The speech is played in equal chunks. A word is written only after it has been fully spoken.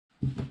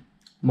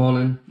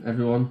Morning,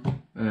 everyone.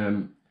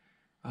 Man,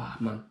 I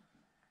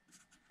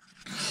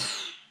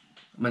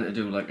meant to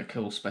do like a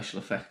cool special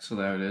effect, so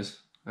there it is.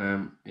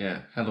 Yeah,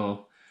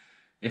 hello.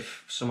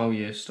 If somehow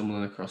you're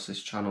stumbling across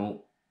this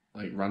channel,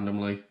 like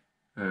randomly,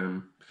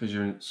 because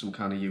you're in some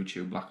kind of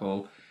YouTube black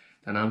hole,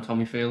 then I'm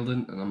Tommy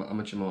Fielden, and I'm an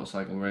amateur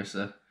motorcycle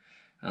racer,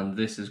 and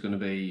this is going to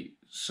be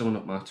summing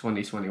up my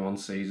 2021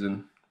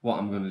 season, what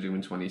I'm going to do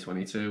in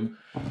 2022.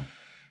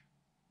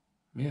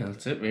 Yeah,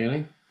 that's it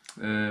really.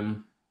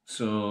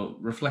 So,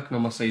 reflecting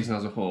on my season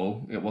as a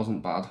whole, it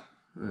wasn't bad.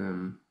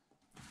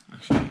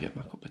 Actually, get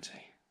my cup of tea.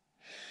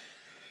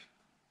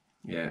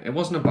 Yeah, it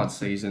wasn't a bad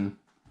season.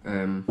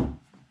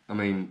 I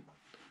mean,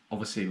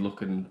 obviously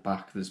looking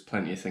back, there's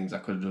plenty of things I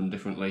could have done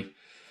differently.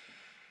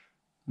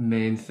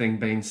 Main thing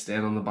being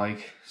staying on the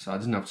bike. So I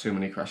didn't have too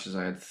many crashes,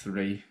 I had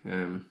 3,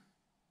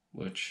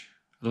 which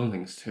I don't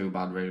think is too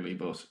bad really,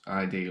 but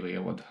ideally I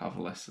would have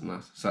less than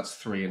that. So that's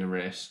 3 in a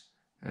race,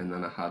 and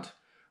then I had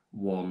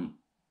 1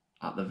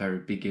 at the very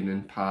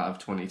beginning part of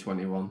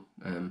 2021.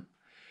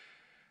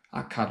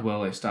 At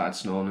Cadwell it started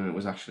snowing and it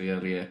was actually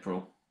early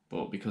April,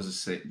 but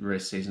because the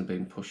race season had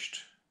been pushed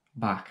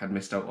back, I'd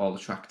missed out all the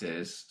track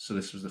days, so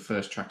this was the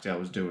first track day I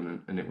was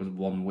doing, and it was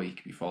 1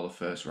 week before the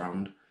first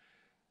round,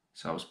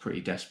 so I was pretty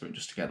desperate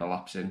just to get the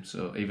laps in.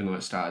 So even though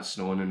it started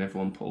snowing and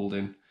everyone pulled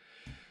in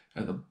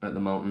at the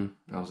mountain,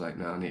 I was like,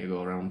 nah, I need to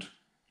go around.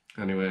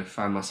 Anyway,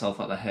 found myself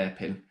at the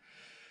hairpin,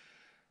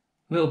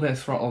 a little bit of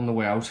throttle on the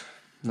way out,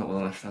 not with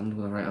the left hand,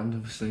 with the right hand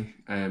obviously,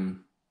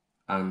 and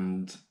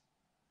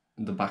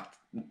the back,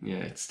 yeah,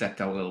 it stepped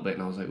out a little bit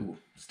and I was like, ooh,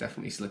 it's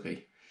definitely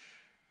slippy.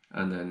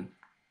 And then,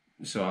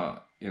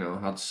 so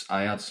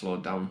I had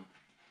slowed down.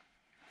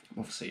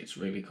 Obviously it's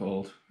really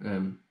cold.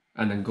 And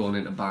then going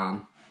into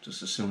barn,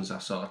 just as soon as I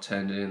sort of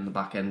turned it in, the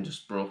back end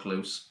just broke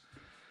loose.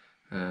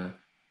 And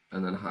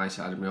then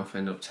high-sided me off,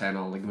 ended up tearing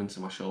all ligaments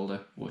in my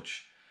shoulder,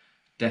 which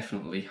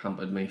definitely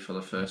hampered me for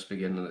the first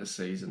beginning of the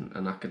season,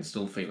 and I can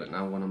still feel it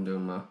now when I'm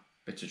doing my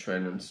bits of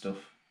training and stuff.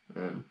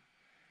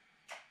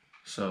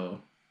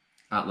 So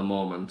at the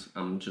moment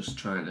I'm just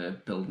trying to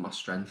build my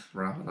strength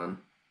rather than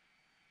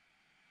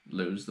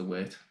lose the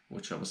weight,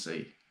 which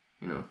obviously,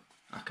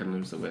 I can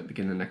lose the weight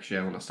beginning of next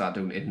year when I start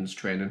doing Idden's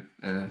training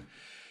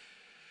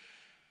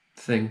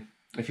thing.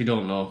 If you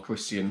don't know,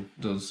 Christian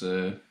does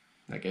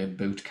like a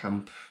boot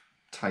camp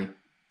type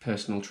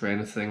personal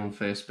trainer thing on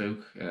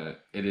Facebook.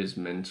 It is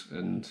mint,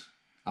 and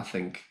I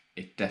think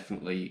it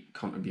definitely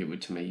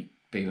contributed to me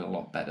being a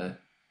lot better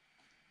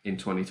in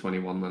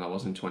 2021 than I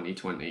was in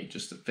 2020,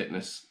 just the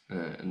fitness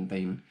and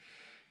being,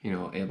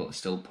 able to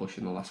still push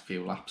in the last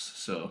few laps.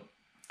 So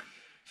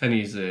if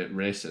any's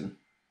racing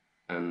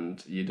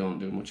and you don't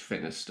do much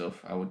fitness stuff,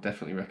 I would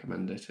definitely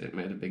recommend it. It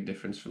made a big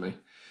difference for me.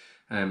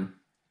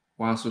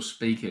 Whilst we're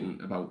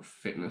speaking about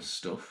fitness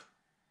stuff,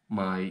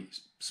 my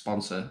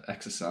sponsor,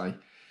 Exercise,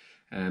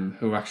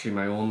 who are actually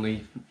my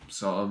only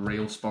sort of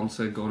real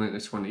sponsor going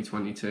into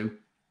 2022,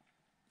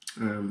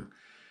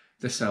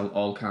 they sell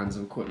all kinds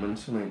of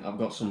equipment. I mean, I've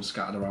got some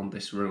scattered around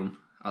this room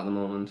at the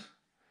moment,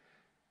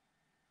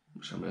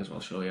 which I may as well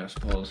show you, I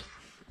suppose.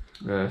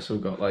 So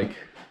we've got like,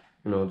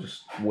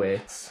 just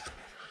weights.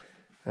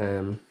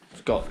 They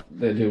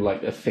do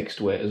like a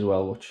fixed weight as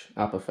well, which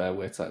I prefer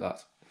weights like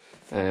that.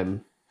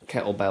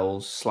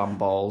 Kettlebells, slam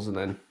balls, and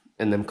then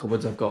in them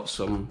cupboards I've got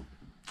some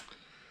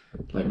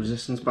like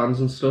resistance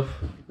bands and stuff.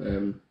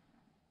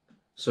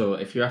 So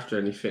if you're after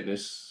any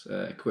fitness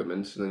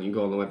equipment, then you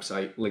go on the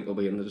website, link will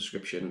be in the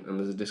description, and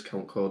there's a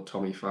discount code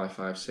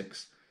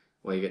Tommy556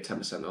 where you get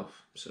 10% off,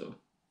 so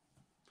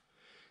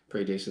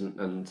pretty decent.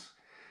 And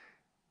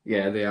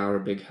yeah, they are a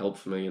big help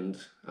for me, and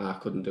I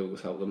couldn't do it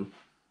without them.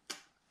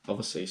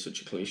 Obviously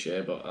such a cliche,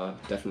 but I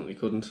definitely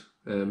couldn't.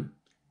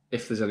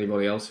 If there's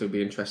anybody else who'd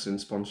be interested in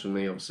sponsoring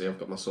me, obviously I've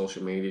got my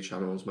social media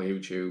channels, my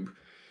YouTube,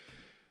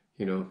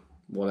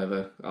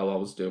 whatever. I'll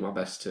always do my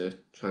best to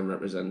try and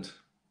represent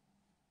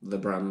the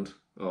brand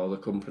or the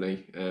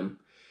company.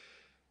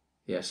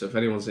 So if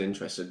anyone's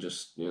interested,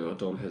 just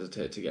don't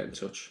hesitate to get in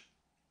touch.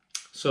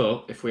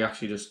 So if we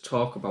actually just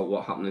talk about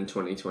what happened in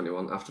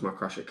 2021 after my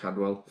crash at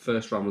Cadwell,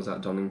 first round was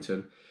at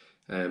Donington.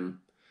 Bit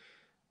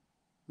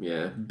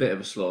of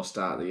a slow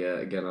start of the year.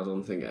 Again, I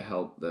don't think it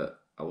helped that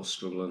I was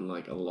struggling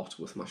like a lot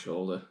with my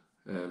shoulder,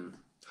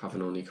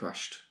 having only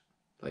crashed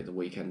like the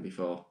weekend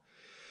before.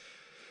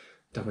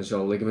 Damaged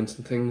all ligaments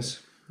and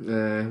things.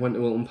 Went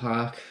to Wilton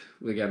Park.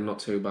 Again, not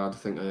too bad. I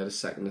think I had a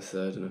second, a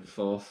third, and a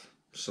fourth,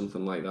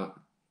 something like that.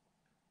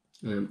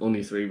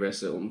 Only 3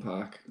 races at Wilton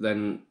Park.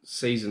 Then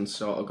season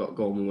sort of got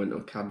going and went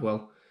to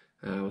Cadwell.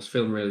 I was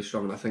feeling really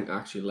strong, and I think I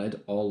actually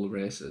led all the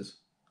races.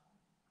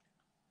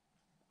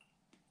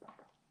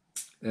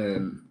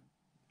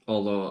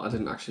 Although I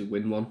didn't actually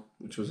win one,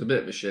 which was a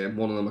bit of a shame.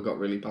 One of them I got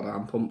really bad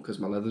arm pump because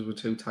my leathers were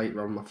too tight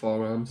around my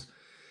forearms.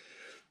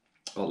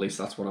 Or at least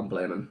that's what I'm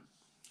blaming.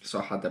 So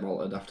I had them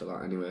altered after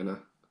that anyway, and I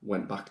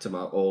went back to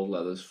my old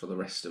leathers for the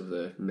rest of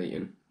the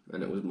meeting,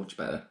 and it was much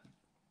better.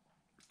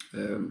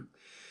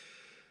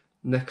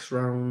 Next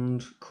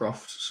round,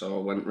 Croft, so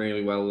I went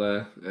really well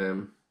there.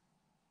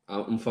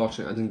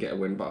 unfortunately I didn't get a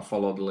win, but I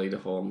followed the leader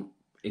home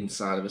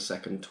inside of a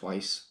second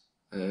twice.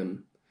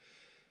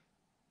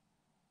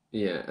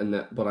 Yeah,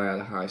 but I had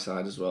a high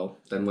side as well.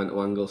 Then went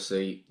to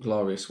Anglesey,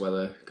 glorious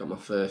weather, got my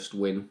first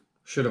win.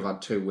 Should have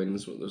had 2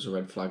 wins, but there was a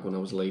red flag when I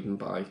was leading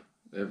by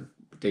a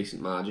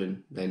decent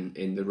margin. Then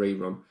in the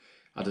rerun,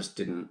 I just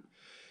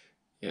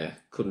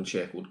couldn't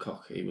shake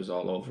Woodcock. He was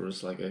all over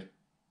us like a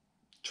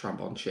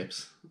tramp on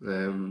chips.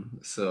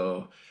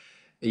 So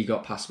he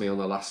got past me on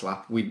the last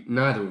lap.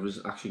 Neither of us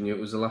actually knew it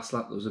was the last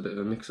lap. There was a bit of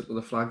a mix-up with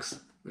the flags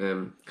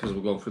because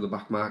we're going through the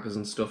back markers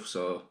and stuff.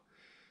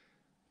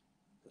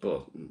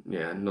 But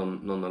yeah,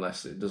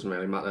 nonetheless, it doesn't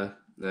really matter.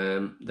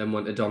 Then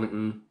went to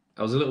Donington.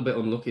 I was a little bit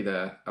unlucky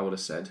there, I would have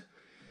said.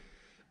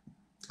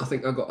 I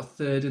think I got a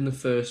 3rd in the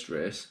first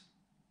race.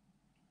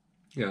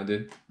 Yeah, I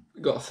did.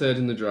 Got a 3rd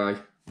in the dry.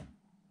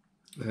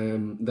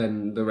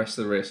 Then the rest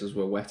of the races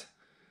were wet,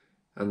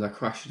 and I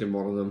crashed in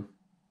one of them.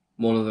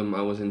 One of them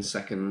I was in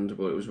 2nd,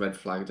 but it was red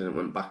flagged and it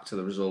went back to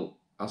the result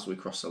as we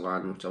crossed the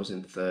line, which I was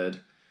in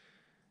 3rd.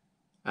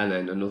 And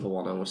then another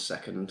one I was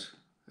 2nd.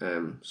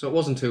 So it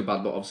wasn't too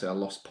bad, but obviously I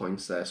lost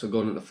points there. So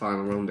going into the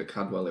final round at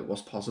Cadwell, it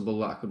was possible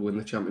that I could win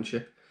the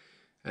championship.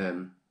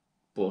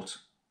 But,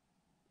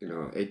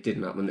 it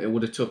didn't happen. It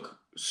would have took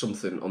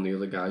something on the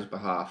other guy's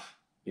behalf,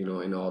 in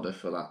order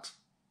for that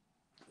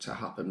to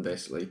happen,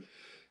 basically.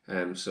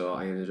 So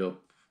I ended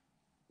up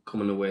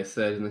coming away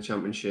 3rd in the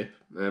championship,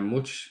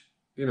 which,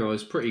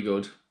 is pretty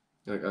good.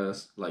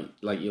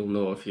 Like you'll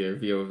know if you're a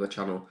viewer of the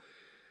channel.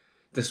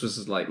 This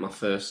was like my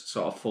first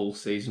sort of full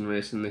season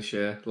racing this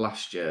year.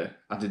 Last year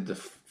I did the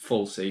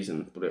full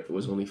season, but it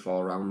was only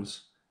 4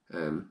 rounds.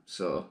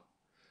 So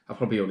I've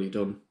probably only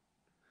done,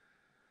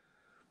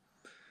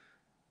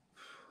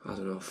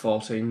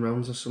 14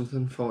 rounds or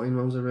something, 14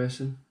 rounds of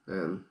racing.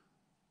 So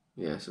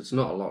it's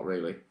not a lot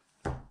really.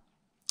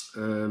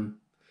 Then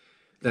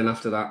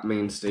after that, me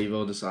and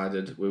Steve-O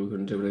decided we were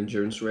going to do an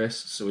endurance race,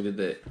 so we did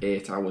the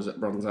 8 hours at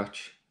Brands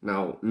Hatch.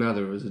 Now,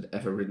 neither of us had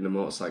ever ridden a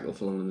motorcycle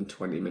for longer than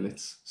 20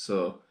 minutes,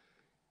 so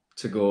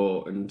to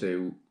go and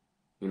do,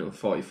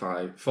 40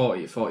 to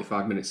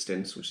 45 minute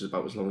stints, which is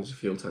about as long as a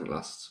fuel tank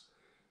lasts,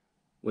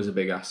 was a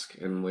big ask,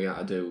 and we had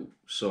to do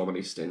so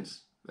many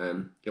stints.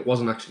 It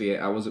wasn't actually 8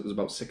 hours, it was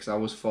about 6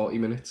 hours, 40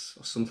 minutes,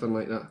 or something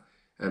like that,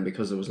 and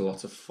because there was a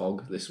lot of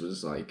fog, this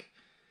was like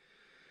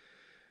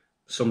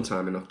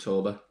sometime in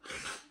October.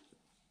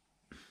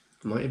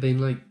 It might have been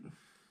like,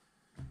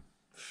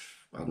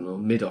 I don't know,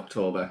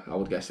 mid-October, I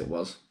would guess it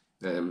was.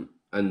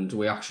 And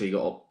we actually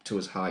got up to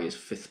as high as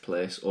 5th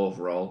place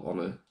overall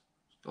on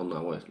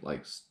our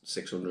like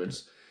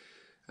 600s,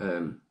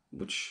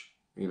 which,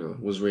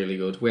 was really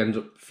good. We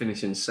ended up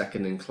finishing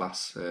 2nd in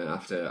class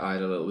after I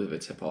had a little bit of a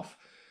tip-off,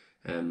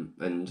 and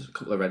a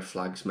couple of red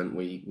flags meant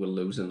we were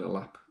losing a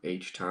lap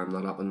each time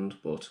that happened,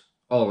 but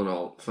all in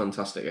all,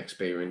 fantastic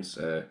experience.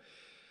 I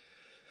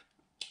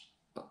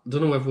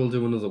don't know if we'll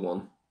do another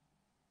one,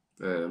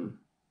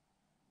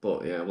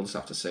 but yeah, we'll just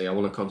have to see. I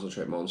want to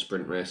concentrate more on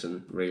sprint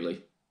racing,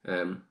 really.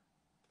 And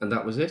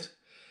that was it.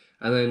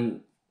 And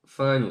then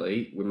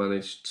finally,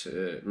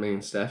 me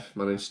and Steph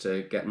managed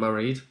to get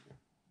married.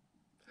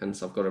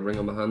 Hence, I've got a ring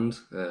on my hand.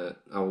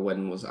 Our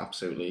wedding was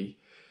absolutely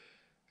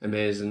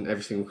amazing.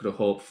 Everything we could have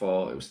hoped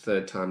for. It was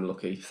 3rd time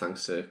lucky,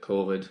 thanks to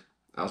COVID,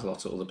 as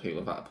lots of other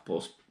people have had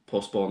to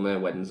postpone their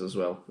weddings as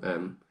well.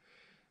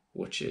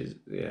 Which is,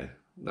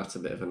 that's a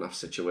bit of a naff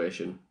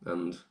situation.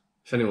 And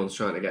if anyone's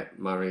trying to get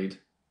married,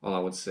 all I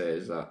would say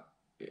is that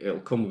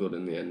it'll come good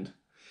in the end.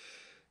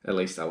 At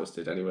least ours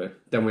did anyway.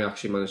 Then we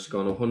actually managed to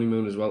go on a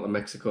honeymoon as well to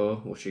Mexico,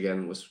 which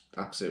again was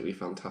absolutely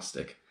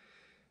fantastic.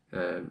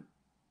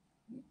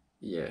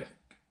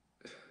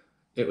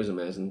 It was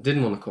amazing.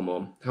 Didn't want to come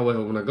home.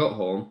 However, when I got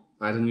home,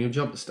 I had a new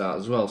job to start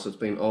as well, so it's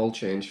been all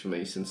changed for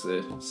me since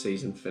the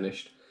season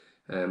finished.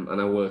 And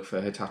I work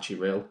for Hitachi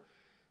Rail,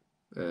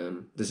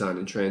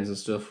 designing trains and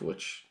stuff,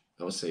 which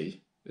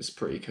obviously is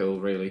pretty cool,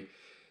 really.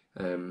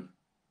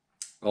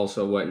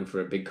 Also working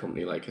for a big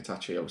company like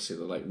Hitachi, obviously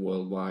they're like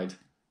worldwide.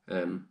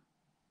 There's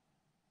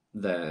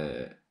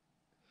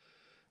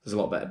a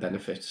lot better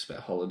benefits,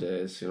 better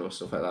holidays,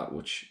 stuff like that,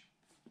 which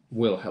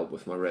will help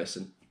with my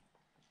racing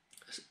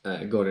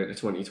going into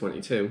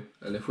 2022.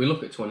 And if we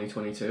look at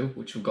 2022,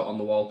 which we've got on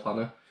the wall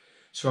planner,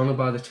 surrounded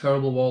by the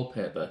terrible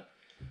wallpaper,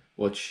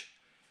 which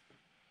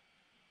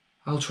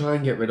I'll try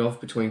and get rid of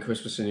between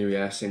Christmas and New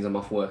Year, since I'm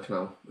off work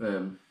now.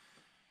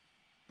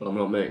 But I'm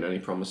not making any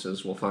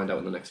promises. We'll find out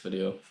in the next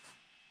video.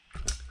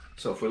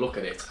 So if we look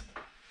at it,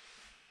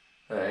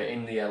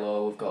 in the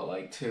yellow we've got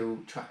like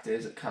 2 track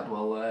days at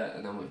Cadwell there,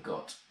 and then we've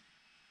got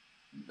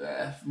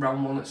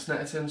round 1 at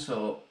Snetterton.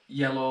 So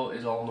yellow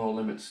is all no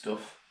limit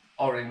stuff,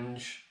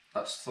 orange,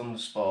 that's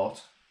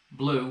Thundersport,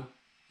 blue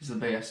is the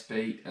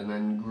BSB, and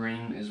then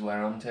green is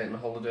where I'm taking the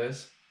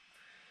holidays.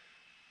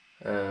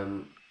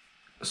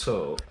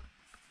 So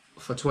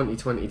for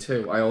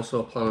 2022 I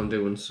also plan on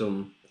doing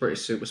some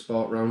British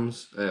Supersport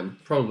rounds,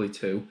 probably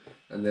 2,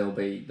 and they'll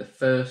be the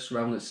first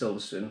round at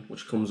Silverstone,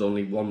 which comes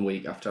only 1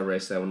 week after I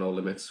race there with no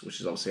limits, which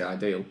is obviously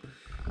ideal.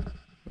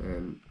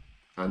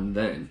 And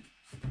then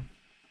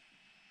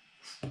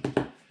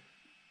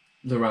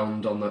the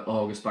round on the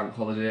August bank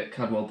holiday at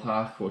Cadwell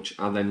Park, which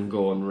I then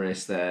go and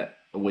race there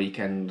a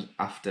weekend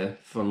after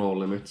for No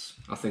Limits.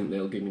 I think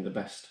they'll give me the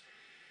best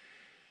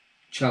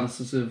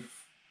chances of,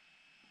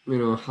 you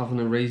know, having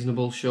a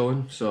reasonable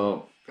showing.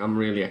 So I'm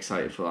really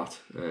excited for that.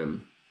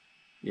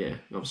 Yeah,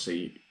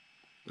 obviously,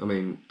 I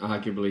mean,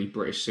 arguably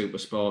British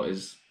Supersport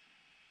is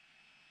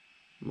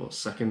what,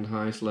 second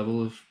highest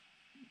level of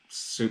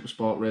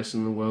supersport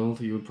racing in the world,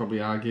 you would probably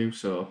argue.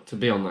 So to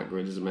be on that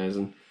grid is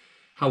amazing.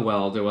 How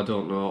well I'll do, I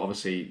don't know.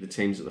 Obviously, the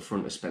teams at the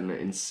front are spending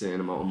an insane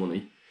amount of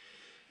money.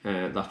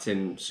 That's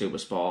in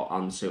Supersport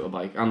and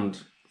Superbike and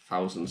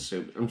thousands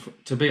super. And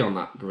to be on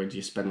that grid,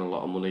 you spend a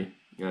lot of money.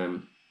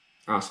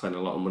 I spend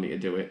a lot of money to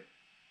do it.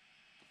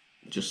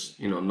 Just,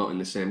 you know, not in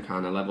the same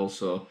kind of level.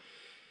 So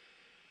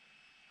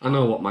I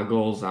know what my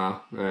goals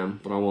are,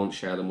 but I won't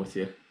share them with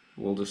you.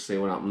 We'll just see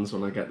what happens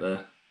when I get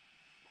there.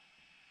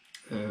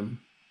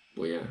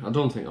 But yeah, I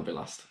don't think I'll be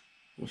last,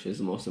 which is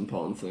the most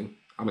important thing.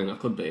 I mean, I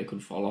could be, it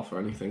could fall off or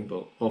anything,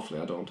 but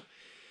hopefully I don't.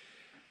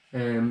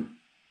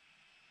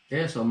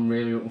 Yeah, so I'm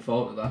really looking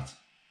forward to that.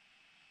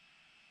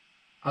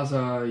 There's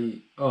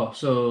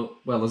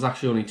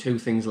actually only 2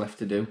 things left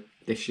to do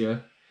this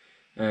year.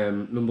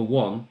 Number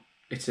 1,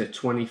 it's the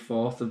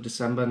 24th of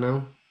December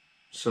now,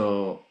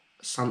 so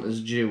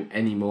Santa's due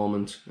any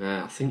moment.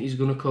 I think he's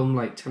going to come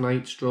like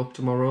tonight /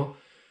 tomorrow,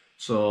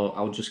 so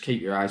I'll just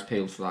keep your eyes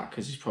peeled for that,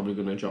 because he's probably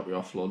going to drop you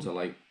off loads of,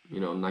 like, you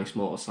know, nice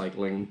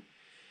motorcycling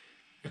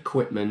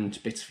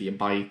equipment, bits for your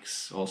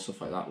bikes, all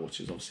stuff like that, which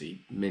is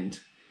obviously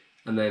mint.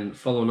 And then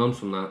following on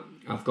from that,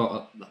 I've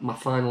got my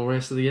final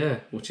race of the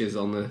year, which is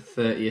on the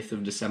 30th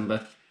of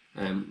December.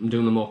 I'm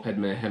doing the Moped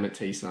Mayhem at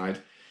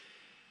Teesside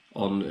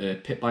on a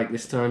pit bike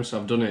this time, so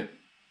I've done it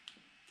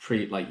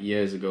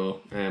years ago,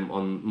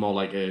 on more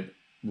like a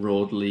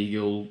road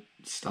legal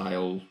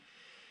style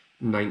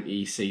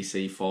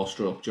 90cc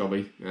 4-stroke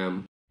jobby.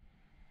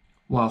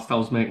 Whilst I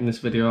was making this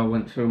video, I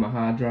went through my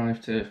hard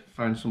drive to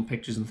find some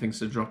pictures and things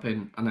to drop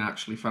in, and I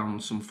actually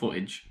found some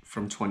footage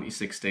from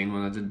 2016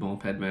 when I did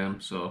Moped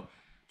Mayhem, so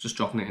just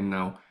dropping it in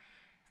now.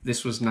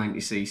 This was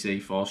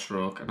 90cc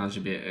 4-stroke, and as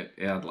you be it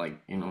had,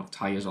 like, you know,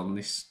 tyres on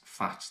this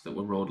fat that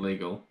were road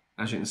legal.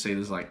 As you can see,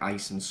 there's like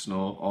ice and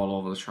snow all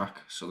over the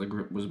track, so the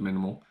grip was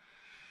minimal.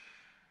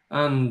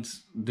 And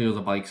the other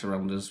bikes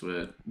around us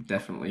were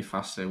definitely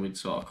faster. We'd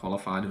sort of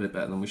qualified a bit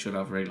better than we should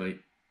have, really.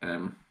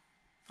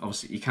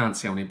 Obviously, you can't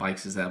see how many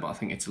bikes is there, but I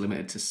think it's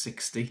limited to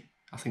 60.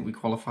 I think we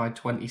qualified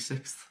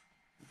 26th.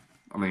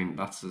 I mean,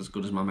 that's as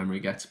good as my memory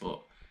gets,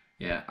 but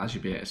yeah, as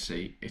you'll be able to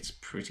see, it's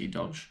pretty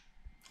dodge.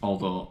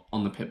 Although,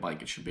 on the pit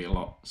bike, it should be a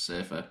lot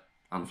safer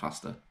and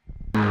faster.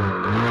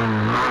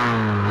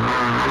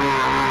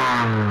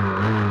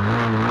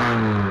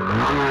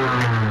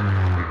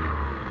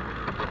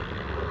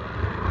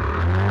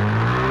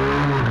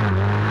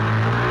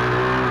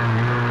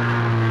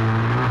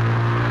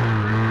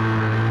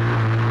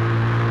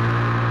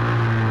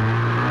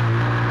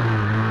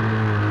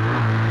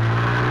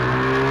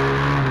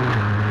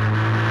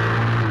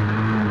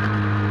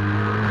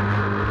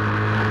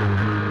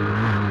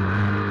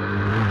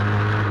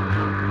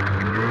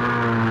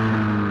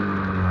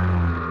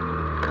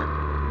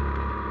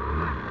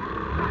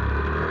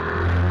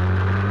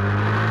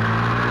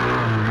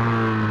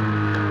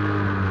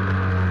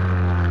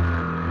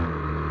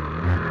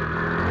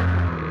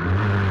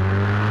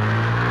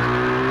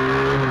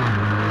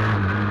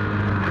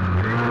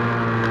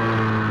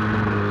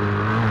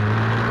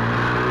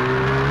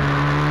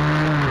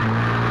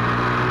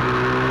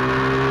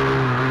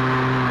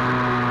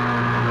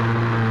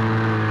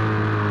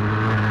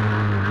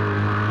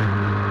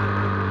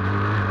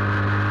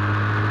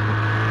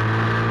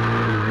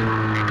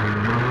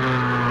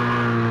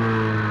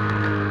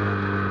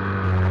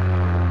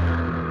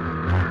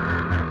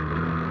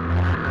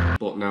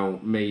 But now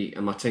me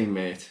and my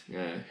teammate,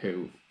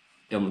 who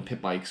on the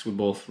pit bikes, we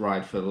both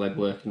ride for the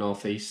Leadwork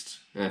North East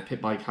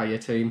pit bike hire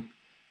team.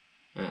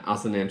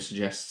 As the name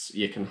suggests,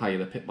 you can hire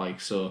the pit bike.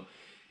 So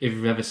if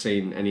you've ever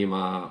seen any of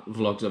my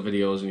vlogs or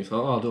videos and you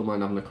thought, oh, I don't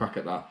mind having a crack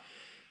at that,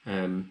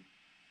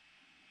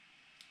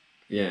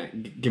 yeah,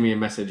 give me a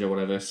message or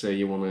whatever, say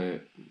you want to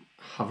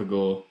have a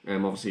go.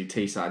 Obviously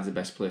Teesside's the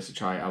best place to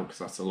try it out because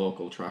that's a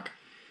local track,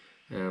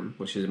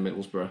 which is in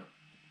Middlesbrough.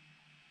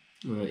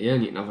 Yeah,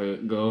 and you can have a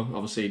go.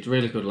 Obviously, it's a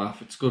really good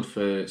laugh. It's good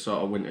for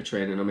sort of winter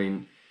training. I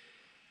mean,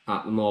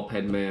 at the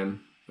Moped Mayhem,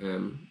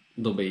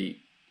 there'll be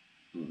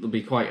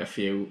quite a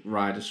few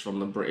riders from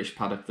the British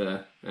paddock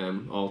there,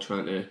 all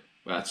trying to.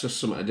 Well, it's just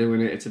something to do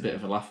in it. It's a bit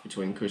of a laugh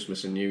between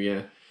Christmas and New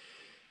Year.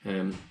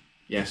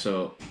 Yeah,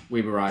 so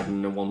we were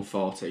riding the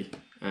 140,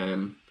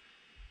 and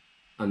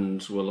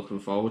we're looking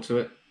forward to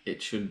it.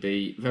 It should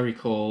be very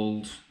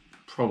cold,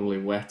 probably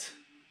wet,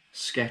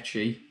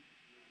 sketchy.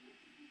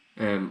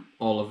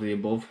 All of the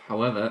above.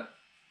 However,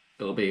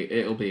 it'll be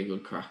a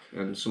good crack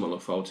and something to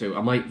look forward to.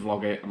 I might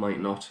vlog it, I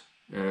might not.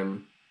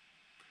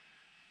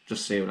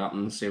 Just see what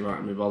happens, see if I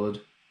can be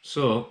bothered.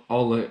 So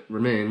all that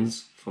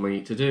remains for me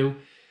to do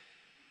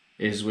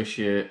is wish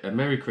you a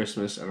Merry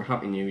Christmas and a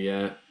Happy New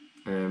Year.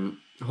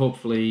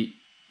 Hopefully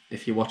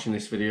if you're watching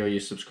this video, you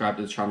subscribe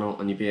to the channel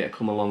and you'll be able to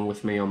come along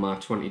with me on my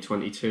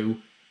 2022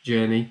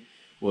 journey,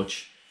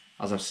 which,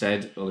 as I've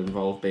said, will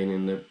involve being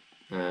in the,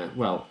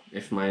 well,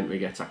 if my entry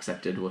gets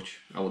accepted, which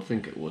I would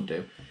think it would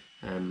do,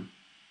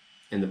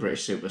 in the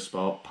British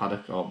Supersport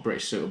paddock, or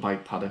British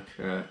Superbike paddock.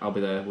 I'll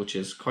be there, which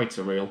is quite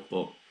surreal,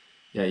 but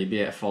yeah, you'll be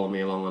able to follow me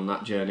along on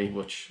that journey,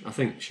 which I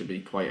think should be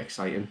quite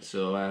exciting.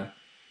 So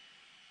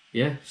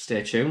yeah,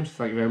 stay tuned.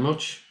 Thank you very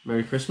much.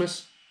 Merry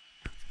Christmas.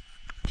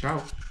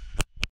 Ciao.